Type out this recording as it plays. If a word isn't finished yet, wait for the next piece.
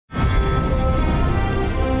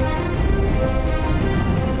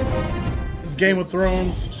Game of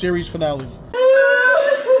Thrones series finale.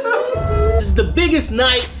 This is the biggest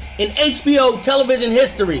night in HBO television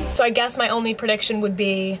history. So I guess my only prediction would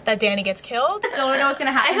be that Dany gets killed. I don't know what's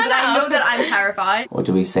gonna happen, but I know that I'm terrified. What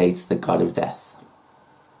do we say to the god of death?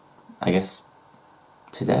 I guess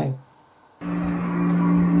today.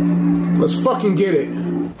 Let's fucking get it.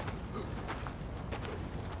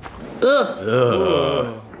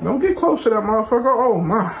 Ugh. Don't get close to that motherfucker. Oh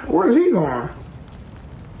my, where's he going?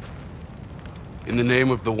 In the name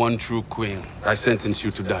of the one true queen, I sentence you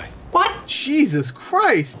to die. What? Jesus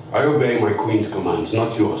Christ. I obey my queen's commands,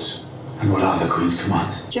 not yours. And what are the queen's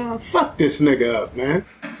commands? John, fuck this nigga up, man.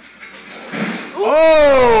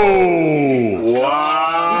 Oh!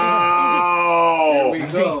 Wow! Here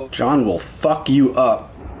we go. John will fuck you up.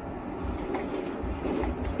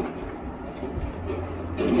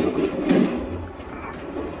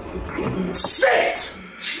 Sit!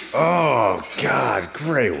 Oh, God,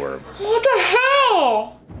 Grey Worm. What the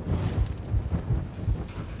hell?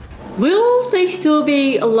 Will they still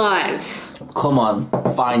be alive? Come on,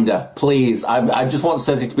 find her, please. I just want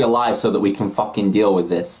Cersei to be alive so that we can fucking deal with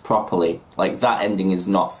this properly. Like, that ending is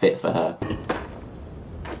not fit for her.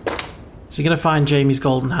 Is he gonna find Jaime's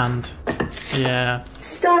golden hand? Yeah.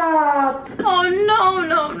 Stop! Oh no,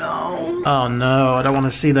 no, no. Oh no, I don't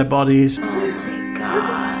want to see their bodies. Oh my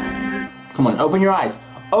god. Come on, open your eyes.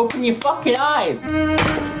 Open your fucking eyes!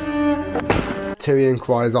 Tyrion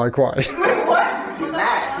cries, I cry. Wait, what? He's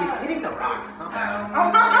mad. He's hitting the rocks.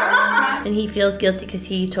 And he feels guilty because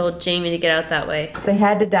he told Jaime to get out that way. They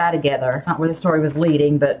had to die together. Not where the story was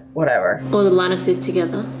leading, but whatever. Or the Lannisters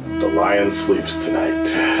together. The lion sleeps tonight.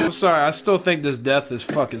 I'm sorry, I still think this death is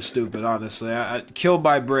fucking stupid, honestly. Killed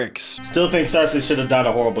by bricks. Still think Cersei should have died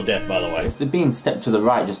a horrible death, by the way. If they're being stepped to the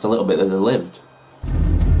right just a little bit, they'd have lived.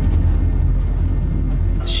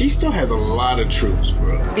 She still has a lot of troops,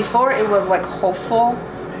 bro. Before it was like hopeful,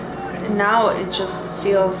 now it just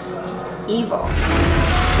feels evil.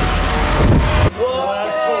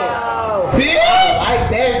 Whoa! Bitch! I like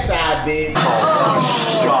that shot, bitch. Oh,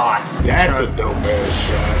 shot. That's a dope ass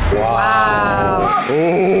shot. Wow.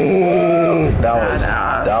 Oh,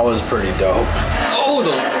 that was pretty dope.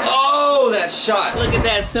 Oh, that shot. Look at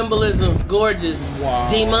that symbolism. Gorgeous. Wow.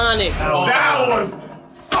 Demonic. Oh, that was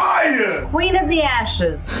fire. Queen of the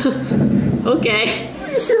Ashes. Okay.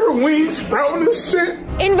 You see her wings sprouting and shit?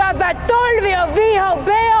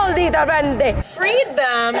 Freed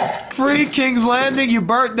them. Free King's Landing? You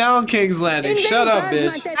burnt down King's Landing. Shut up,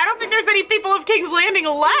 bitch. I don't think there's any people of King's Landing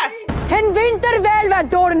left.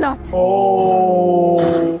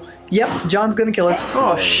 Oh. Yep, John's gonna kill her.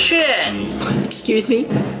 Oh, shit. Excuse me,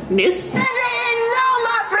 miss?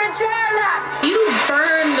 You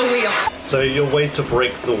burn the wheel. So your way to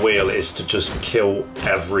break the wheel is to just kill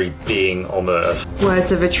every being on Earth.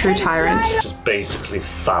 Words of a true tyrant. Just basically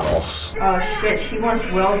Thanos. Oh shit, she wants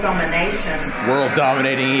world domination. World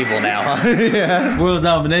dominating evil now, huh? Yeah, it's world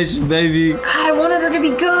domination, baby. God, I wanted her to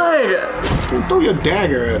be good. Don't throw your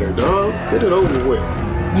dagger at her, dog. Get it over with.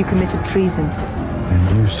 You committed treason.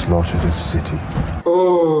 And you slaughtered a city.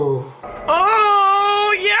 Oh.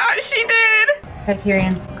 Oh, yeah, she did. Okay,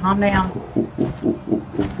 Tyrion, calm down.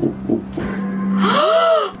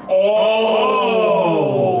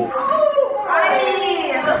 Oh.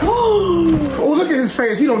 Oh, look at his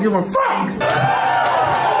face. He don't give a fuck.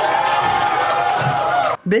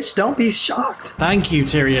 Bitch, don't be shocked. Thank you,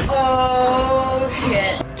 Tyrion. Oh,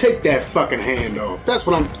 shit. Take that fucking hand off. That's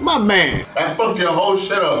what I'm... My man. That fucked your whole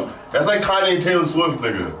shit up. That's like Kanye and Taylor Swift,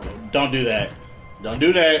 nigga. Don't do that. Don't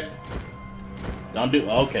do that. Don't do...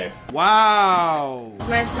 Okay. Wow. It's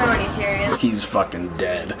nice knowing you, Tyrion. He's fucking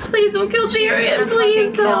dead. Please don't kill Tyrion.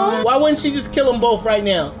 Please don't. Why wouldn't she just kill them both right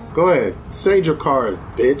now? Go ahead. Sage your card,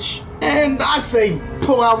 bitch. And I say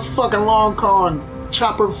pull out fucking long car and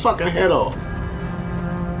chop her fucking head off.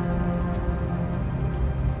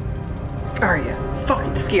 Arya,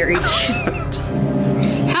 fucking scary.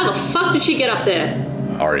 How the fuck did she get up there?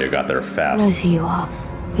 Arya got there fast. As you are,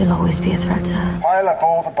 you'll always be a threat to her. Pile up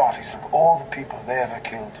all the bodies of all the people they ever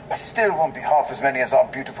killed. There still won't be half as many as our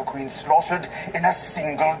beautiful queen slaughtered in a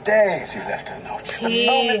single day. She left her note.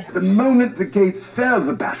 The moment the gates fell,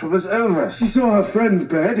 the battle was over. She saw her friend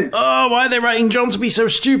beheaded. Oh, why are they writing Jon to be so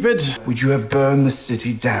stupid? Would you have burned the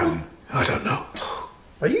city down? I don't know.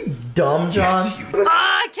 Are you dumb, John? Yes, you...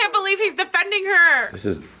 I can't believe he's defending her. This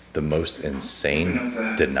is the most insane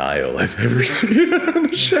denial I've ever seen on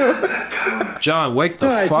the show. John, wake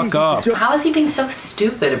the fuck up. How is he being so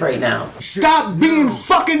stupid right now? Stop being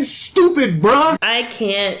fucking stupid, bruh! I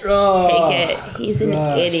can't take it. He's an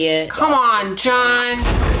idiot. Come on, John.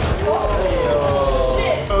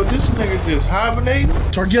 Oh, This nigga just hibernating.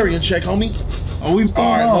 Targaryen check, homie. Oh, we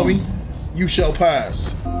all right, homie. You shall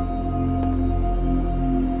pass.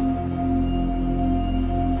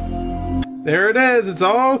 There it is. It's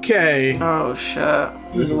all okay. Oh shit.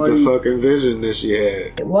 This is the fucking vision that she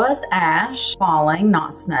had. It was ash falling,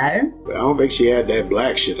 not snow. But I don't think she had that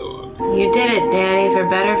black shit on. You did it, Dany. For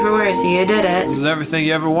better, for worse, you did it. This is everything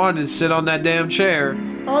you ever wanted. Sit on that damn chair.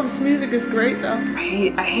 Oh, this music is great though.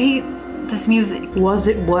 I hate this music. Was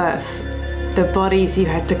it worth the bodies you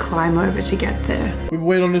had to climb over to get there? We've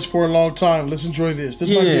waited on this for a long time. Let's enjoy this. This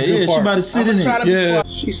might be a good part. She about to sit in it. Yeah.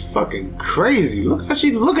 She's fucking crazy. Look how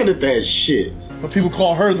she looking at that shit. But people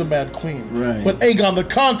call her the Mad Queen. Right. But Aegon the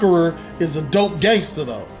Conqueror is a dope gangster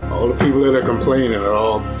though. All the people that are complaining are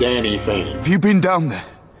all Dany fans. Have you been down there?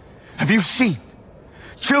 Have you seen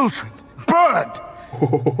children burned?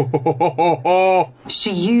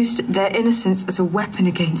 She used their innocence as a weapon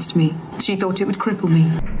against me. She thought it would cripple me.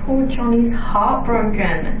 Poor Johnny's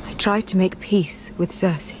heartbroken. I tried to make peace with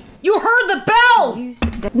Cersei. You heard the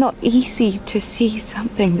bells! Not easy to see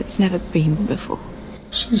something that's never been before.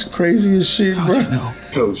 She's crazy as shit, bro.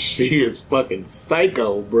 Yo, she is fucking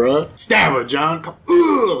psycho, bruh. Stab her, John. Come,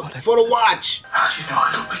 for the watch. How'd you know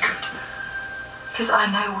it'll be good? Because I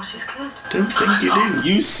know what is good. Don't think you do.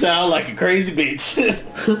 You sound like a crazy bitch.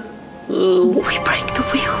 We break the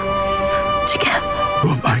wheel together.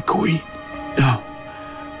 You're my queen. Now.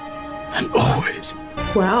 And always.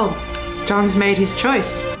 Well, John's made his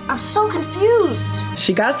choice. I'm so confused.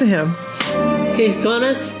 She got to him. He's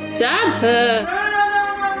gonna stab her.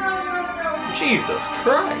 Jesus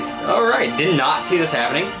Christ. Alright, did not see this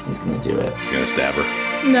happening. He's gonna do it. He's gonna stab her.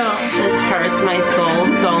 No. This hurts my soul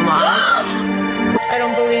so much. I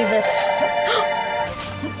don't believe it.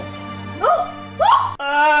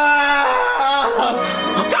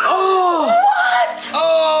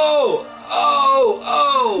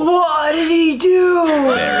 What? What did he do? There it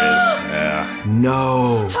is. Yeah.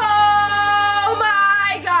 No. Oh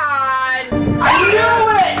my god! I knew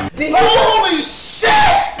it! Holy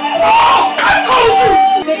shit! Oh, I told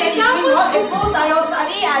you! puta, lo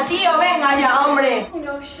sabía, tío, venga ya, hombre. You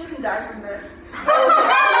know, she doesn't die from this.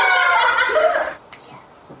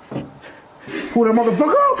 Pull that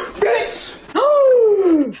motherfucker out, bitch!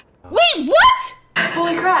 Wait, what?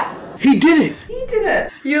 Holy crap. He did it! He did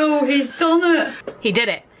it. Yo, he's done it. He did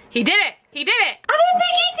it. He did it. He did it. I didn't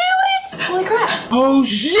think he'd do it. Holy crap. Oh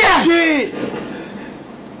shit!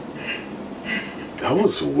 That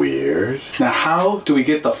was weird. Now how do we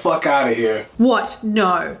get the fuck out of here? What?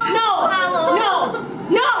 No. No, Hallow.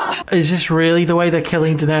 No. Is this really the way they're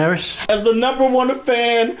killing Daenerys? As the #1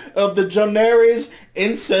 fan of the Daenerys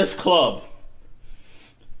Incest Club,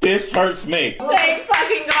 this hurts me. Thank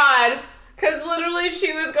fucking God. Because literally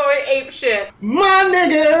she was going ape shit. My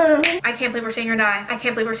nigga! I can't believe we're seeing her die. I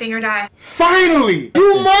can't believe we're seeing her die. Finally!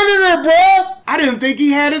 You murdered her, bro! I didn't think he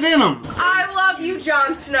had it in him. I love you,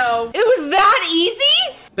 Jon Snow. It was that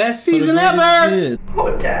easy? Best season ever!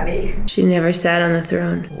 Poor Dany. She never sat on the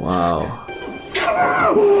throne. Wow.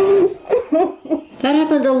 That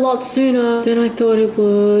happened a lot sooner than I thought it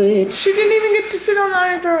would. She didn't even get to sit on the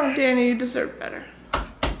Iron Throne. Dany, you deserve better.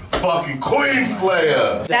 Fucking Queen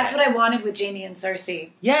Slayer! That's what I wanted with Jaime and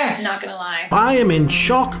Cersei. Yes! Not gonna lie. I am in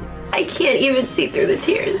shock. I can't even see through the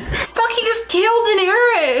tears. Fuck, he just killed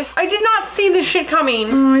Daenerys. I did not see this shit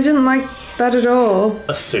coming. Oh, I didn't like that at all.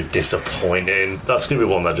 That's so disappointing. That's gonna be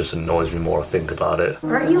one that just annoys me more to think about it.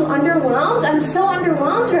 Aren't you underwhelmed? I'm so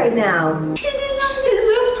underwhelmed right now.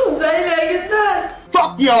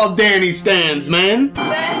 Fuck y'all Dany stands, man.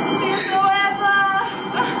 Best season ever.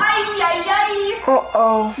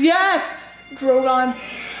 Uh-oh. Yes! Drogon.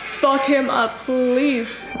 Fuck him up,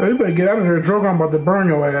 please. Hey, you better get out of here. Drogon about to burn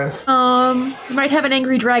your ass. You might have an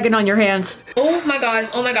angry dragon on your hands. Oh my god,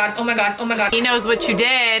 oh my god, oh my god, oh my god. He knows what you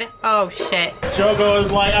did. Oh shit. Drogo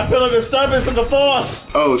is like, I feel a disturbance in the force.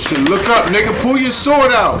 Oh shit, look up, nigga. Pull your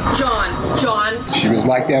sword out. John. She was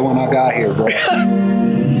like that when I got here, bro.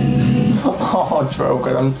 Oh,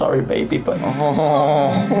 Drogon, I'm sorry, baby, but...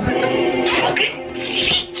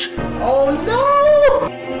 Oh no!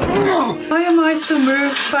 Why am I so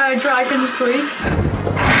moved by a dragon's grief?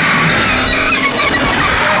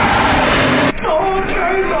 Oh,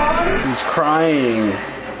 Drogon. He's crying.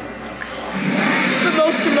 This is the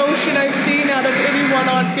most emotion I've seen out of anyone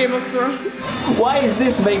on Game of Thrones. Why is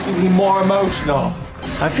this making me more emotional?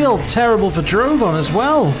 I feel terrible for Drogon as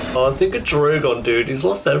well. Oh, I think of Drogon, dude. He's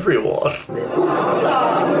lost everyone. Is he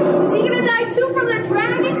gonna die too from that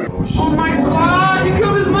dragon? Oh my god, you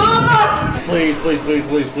killed his mama! Please, please, please,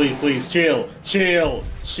 please, please, please, chill, chill,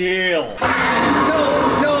 chill.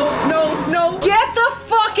 No. Get the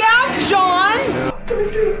fuck out, John!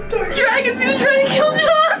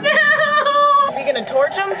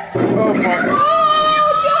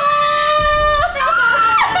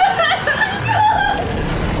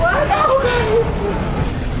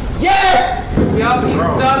 Yup, he's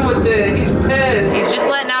done with it. He's pissed. He's just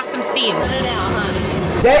letting off some steam. Put it out, honey.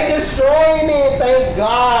 They destroying it, thank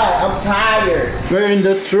God. I'm tired. Burn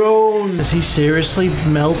the throne. Is he seriously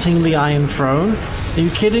melting the Iron Throne? Are you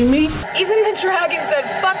kidding me? Even the dragon said,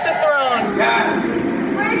 fuck the throne. Yes.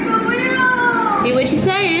 Break the wheel. See what you're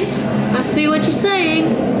saying? I see what you're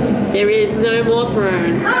saying. There is no more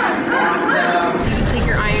throne. Take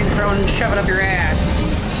your Iron Throne and shove it up your ass.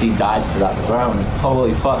 She died for that throne.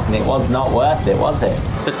 Holy fuck, and it was not worth it, was it?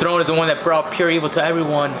 The throne is the one that brought pure evil to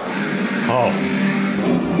everyone. Oh.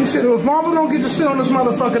 He said, if Mama don't get to sit on this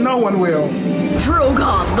motherfucker, no one will.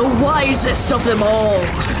 Drogon, the wisest of them all.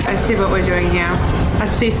 I see what we're doing here. I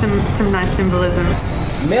see some nice symbolism.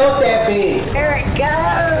 Melt that bitch. There it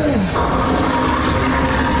goes.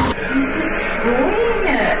 He's destroying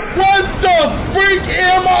it. What the freak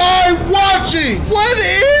am I watching? What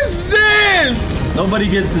is this? Nobody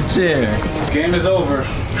gets the chair. Game is over.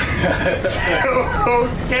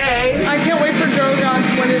 Okay. I can't wait for Drogon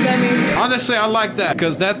to win his Emmy. Honestly, I like that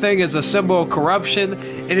because that thing is a symbol of corruption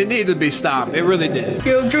and it needed to be stopped. It really did.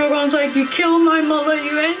 Yo, Drogon's like, you killed my mother,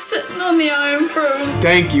 you ain't sitting on the Iron Throne.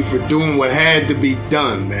 Thank you for doing what had to be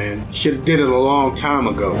done, man. Should have did it a long time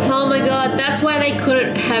ago. Oh my god, that's why they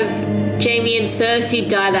couldn't have Jaime and Cersei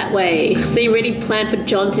die that way. Because they already planned for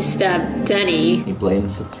Jon to stab Dany. He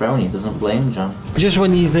blames the throne, he doesn't blame Jon. Just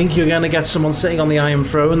when you think you're gonna get someone sitting on the Iron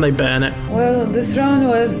Throne, they burn it. Well, the throne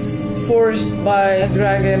was forged by a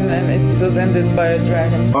dragon and it was ended by a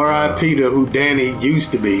dragon. R.I.P. to who Dany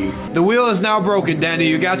used to be. The wheel is now broken, Dany.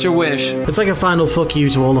 You got your wish. It's like a final fuck you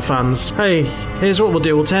to all the fans. Hey, here's what we'll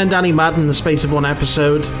do. We'll turn Dany mad in the space of one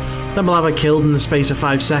episode. Then we'll have her killed in the space of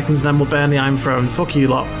 5 seconds. And then we'll burn the Iron Throne. Fuck you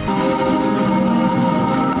lot.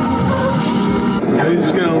 He's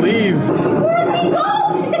just gonna leave. Where's he going?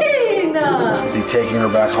 Is he taking her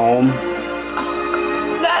back home?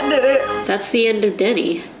 That did it. That's the end of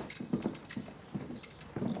Dany.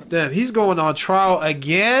 Damn, he's going on trial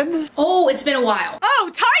again? Oh, it's been a while.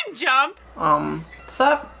 Oh, time jump. What's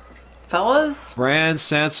up, fellas? Bran,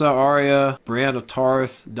 Sansa, Arya, Brienne of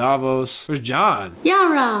Tarth, Davos. Where's Jon?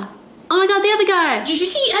 Yara. Oh my god, the other guy. Did you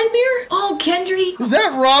see Edmure? Oh, Gendry. Is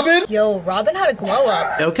that Robin? Yo, Robin had a glow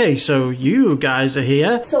up. Okay, so you guys are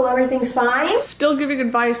here. So everything's fine? Still giving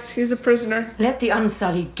advice. He's a prisoner. Let the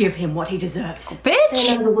Unsullied give him what he deserves. Bitch.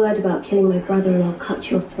 Say another word about killing my brother and I'll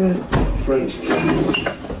cut your throat. French.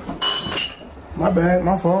 My bad,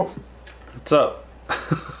 my fault. What's up?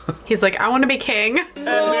 He's like, I want to be king.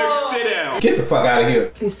 Edmure, sit down. Get the fuck out of here.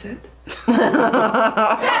 Please sit.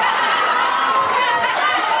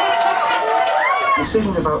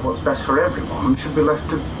 Decision about what's best for everyone should be left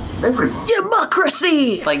to everyone.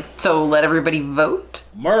 Democracy! Like, so let everybody vote?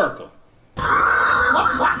 America.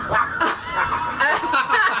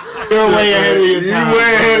 You're way ahead of your time. You're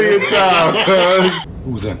way ahead of your time.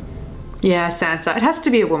 Who's that? Yeah, Sansa. It has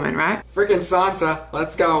to be a woman, right? Freaking Sansa.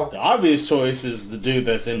 Let's go. The obvious choice is the dude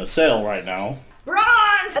that's in the cell right now. Bron!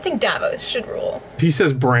 I think Davos should rule. If he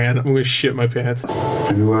says Bran, I'm gonna shit my pants.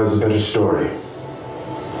 And who has a better story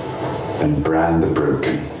than Bran the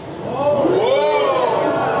Broken?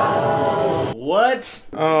 What?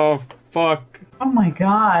 Oh, fuck. Oh my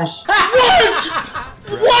gosh. What?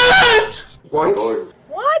 What? What?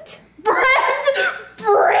 What? Bran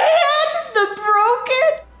the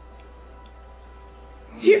Broken?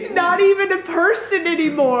 He's not even a person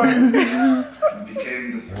anymore.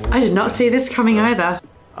 I did not see this coming either.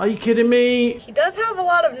 Are you kidding me? He does have a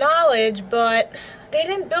lot of knowledge, but they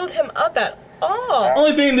didn't build him up at all.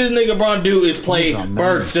 Only thing this nigga Bron do is play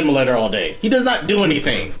Bird Simulator all day. He does not do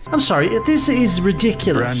anything. I'm sorry, this is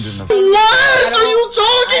ridiculous. What are you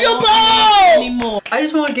talking about? Anymore. I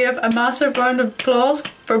just want to give a massive round of applause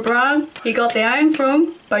for Bran. He got the Iron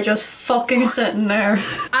Throne by just fucking sitting there.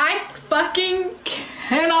 I fucking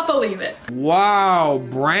cannot believe it. Wow,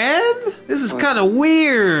 Bran? This is kind of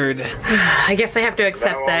weird. I guess I have to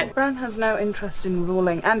accept that. Bran has no interest in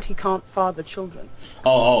ruling, and he can't father children.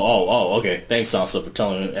 Oh, okay. Thanks, Sansa, for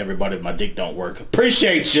telling everybody my dick don't work.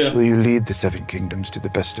 Appreciate you. Will you lead the Seven Kingdoms to the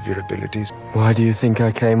best of your abilities? Why do you think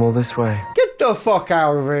I came all this way? Get the fuck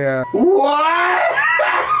out of here. What?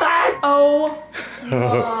 Oh.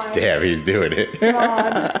 Oh, damn, he's doing it.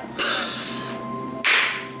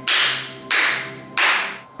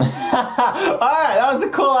 Alright, that was a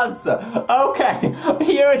cool answer. Okay,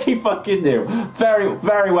 you already fucking knew. Very,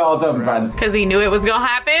 very well done, Bran. Because he knew it was gonna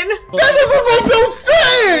happen. That doesn't make no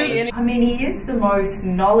sense! I mean, he is the most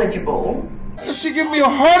knowledgeable. She give me a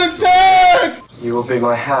heart attack! You will be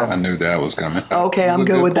my hand. I knew that was coming. Okay, I'm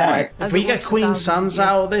good with that. If we get Queen Sansa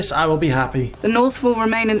out of this, I will be happy. The North will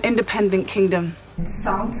remain an independent kingdom,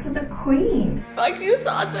 Sansa the Queen. Fuck you,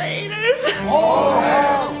 Sansa haters.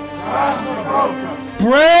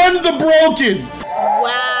 Bran the Broken.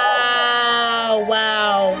 Wow,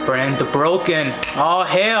 wow. Bran the Broken. All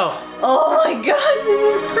hail. Oh my gosh,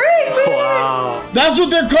 this is crazy. Wow. That's what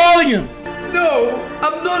they're calling him. No,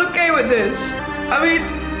 I'm not okay with this. I mean,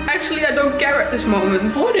 actually, I don't care at this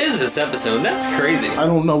moment. What is this episode? That's crazy. I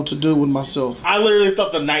don't know what to do with myself. I literally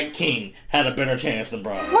thought the Night King had a better chance than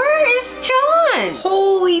Bran. Where is Jon?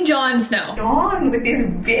 Holy Jon Snow. Jon with his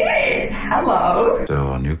beard. Hello. So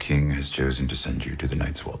our new king has chosen to send you to the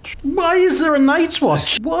Night's Watch. Why is there a Night's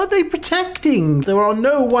Watch? What are they protecting? There are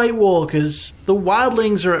no White Walkers. The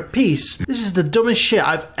wildlings are at peace. This is the dumbest shit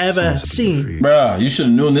I've ever seen. Bruh, you should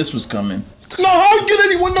have known this was coming. No, how could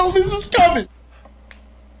anyone know this is coming?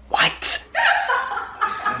 What?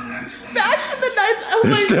 Back to the night. Oh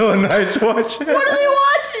There's still a Night's Watch. What are they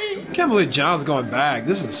watching? I can't believe John's going back.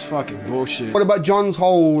 This is fucking bullshit. What about Jon's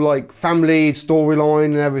whole, like, family storyline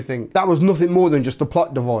and everything? That was nothing more than just a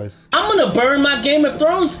plot device. I'm gonna burn my Game of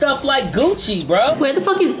Thrones stuff like Gucci, bro. Where the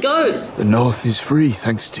fuck is Ghost? The North is free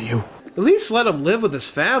thanks to you. At least let him live with his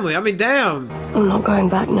family. I mean, damn. I'm not going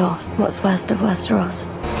back north. What's west of Westeros?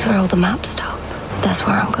 It's where all the maps stop. That's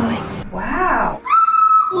where I'm going. Wow.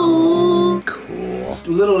 Oh. Cool.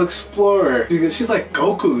 Little explorer. She's like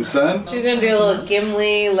Goku, son. She's gonna do a little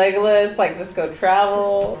Gimli, Legolas, like just go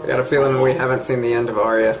travel. I got a feeling we haven't seen the end of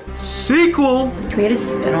Arya. Sequel! Can we get a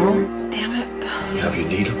spin-off? Damn it. You have your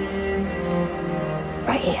needle?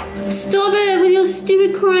 Right here. Stop it with your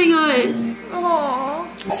stupid crying eyes.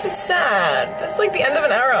 Aww, this is sad. That's like the end of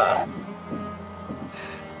an era.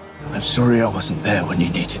 I'm sorry I wasn't there when you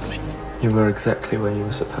needed me. You were exactly where you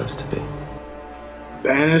were supposed to be.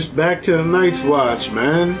 Banished back to the Night's Watch,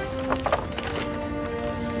 man.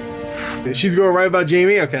 She's going right about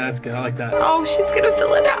Jamie? Okay, that's good. I like that. Oh, she's gonna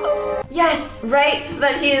fill it out. Yes, right,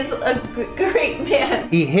 that he is a great man.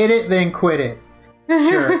 He hit it, then quit it.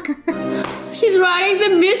 Jerk. She's writing the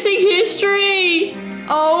missing history.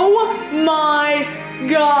 Oh my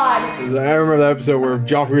god. I remember that episode where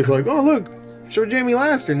Joffrey's like, oh, look, Sir Jamie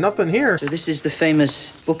Lannister, nothing here. So this is the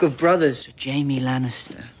famous Book of Brothers, Jamie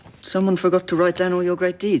Lannister. Someone forgot to write down all your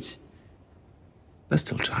great deeds. There's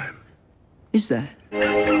still time. Is there?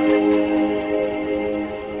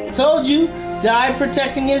 Told you, die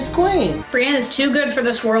protecting his queen. Brienne is too good for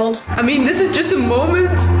this world. I mean, this is just a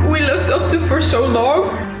moment we lived up to for so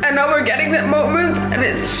long, and now we're getting that moment, and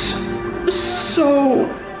it's so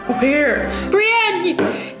weird. Brienne,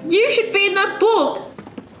 you should be in that book.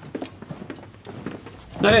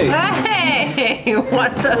 Hey. Hey,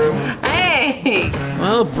 what the? Hey.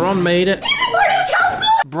 Well, Bronn made it. He's a part of the council?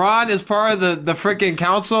 Bronn is part of the freaking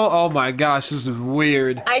council? Oh my gosh, this is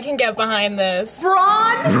weird. I can get behind this.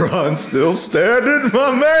 Bronn? Bronn still standing,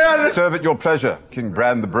 my man! Serve at your pleasure, King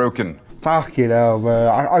Bran the Broken. Fucking hell, man.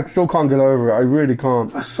 I still can't get over it. I really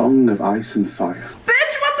can't. A song of ice and fire.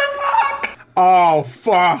 Oh,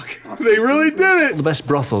 fuck. They really did it. The best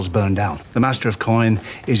brothels burned down. The Master of Coin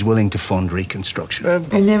is willing to fund reconstruction.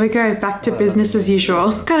 And there we go, back to business as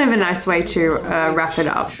usual. Kind of a nice way to wrap it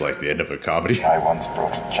up. It's like the end of a comedy. I once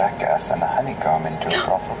brought a jackass and a honeycomb into a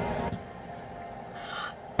brothel.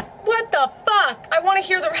 What the fuck? I want to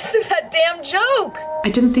hear the rest of that damn joke. I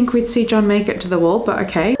didn't think we'd see Jon make it to the wall, but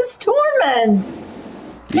okay. It's Tormund.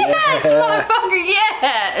 Yes, motherfucker,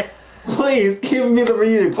 yes. Please, give me the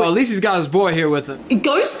reading. Well, at least he's got his boy here with him.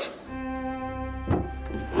 Ghost?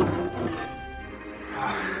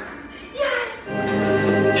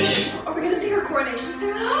 Yes! Are we gonna see her coronation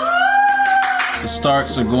soon? The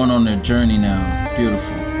Starks are going on their journey now.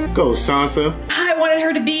 Beautiful. Let's go, Sansa. I wanted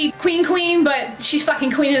her to be queen, but she's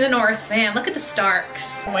fucking queen of the north. Man, look at the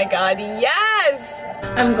Starks. Oh my god, yes!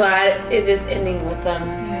 I'm glad it is ending with them.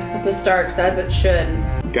 Yeah. With the Starks, as it should.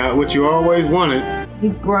 Got what you always wanted.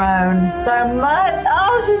 You've grown so much.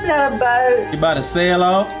 Oh, she's got a boat. You about to sail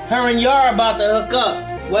off? Her and Yara about to hook up.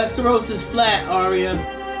 Westeros is flat, Arya.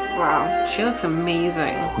 Wow, she looks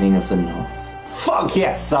amazing. Queen of the North. Fuck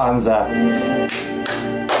yes, Sansa.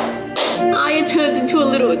 Arya turns into a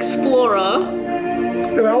little explorer.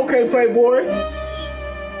 Okay, Playboy.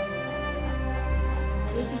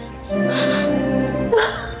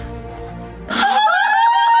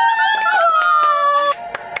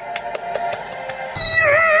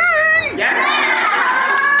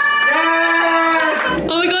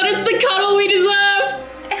 Oh my god, it's the cuddle we deserve!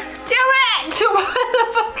 Damn it!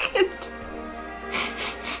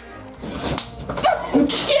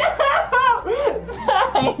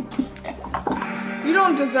 You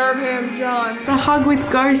don't deserve him, Jon. The hug with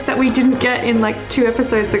Ghost that we didn't get in like 2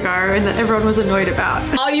 episodes ago and that everyone was annoyed about.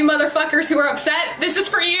 All you motherfuckers who are upset, this is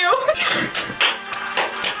for you.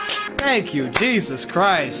 Thank you, Jesus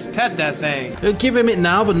Christ. Pet that thing. Give him it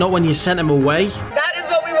now, but not when you sent him away. That is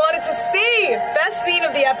what we wanted to see. Best scene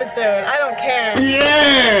of the episode. I don't care.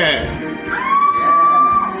 Yeah!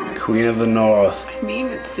 Queen of the North. I mean,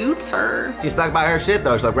 it suits her. She's stuck by her shit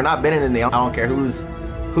though. She's like, we're not bending the knee. I don't care who's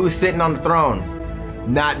sitting on the throne.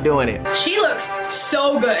 Not doing it. She looks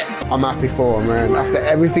so good. I'm happy for her, man. After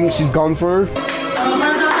everything she's gone through. The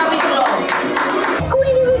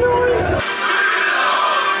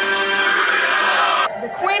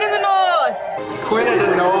Queen of the North. Queen of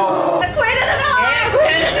the North. The Queen of the North. Yeah,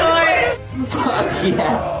 Queen of the North. Fuck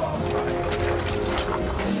yeah.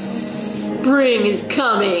 Spring is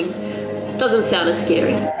coming. Doesn't sound as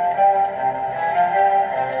scary.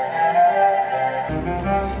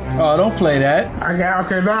 Oh, don't play that.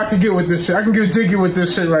 Okay, now I can get with this shit. I can get jiggy with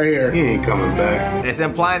this shit right here. He ain't coming back. It's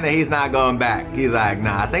implying that he's not going back. He's like,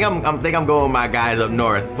 nah, I think I'm going with my guys up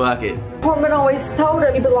north. Fuck it. Tormund always told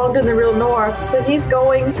him he belonged in the real North, so he's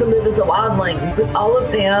going to live as a wildling with all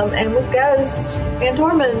of them and with Ghost and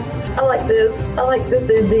Tormund. I like this. I like this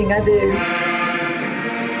ending. I do.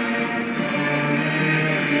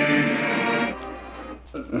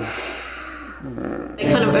 They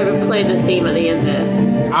kind of overplayed the theme at the end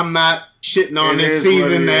there. I'm not shitting on this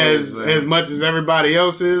season as much as everybody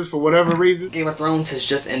else is for whatever reason. Game of Thrones has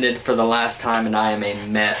just ended for the last time and I am a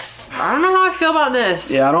mess. I don't know how I feel about this.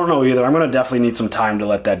 Yeah, I don't know either. I'm gonna definitely need some time to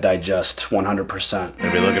let that digest 100%.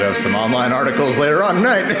 Maybe looking up some online articles later on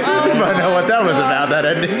tonight. Find out what that was about, that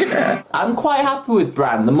ending. I'm quite happy with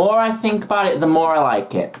Bran. The more I think about it, the more I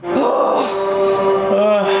like it.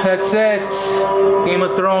 That's it. Game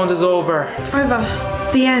of Thrones is over. Over.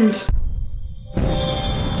 The end.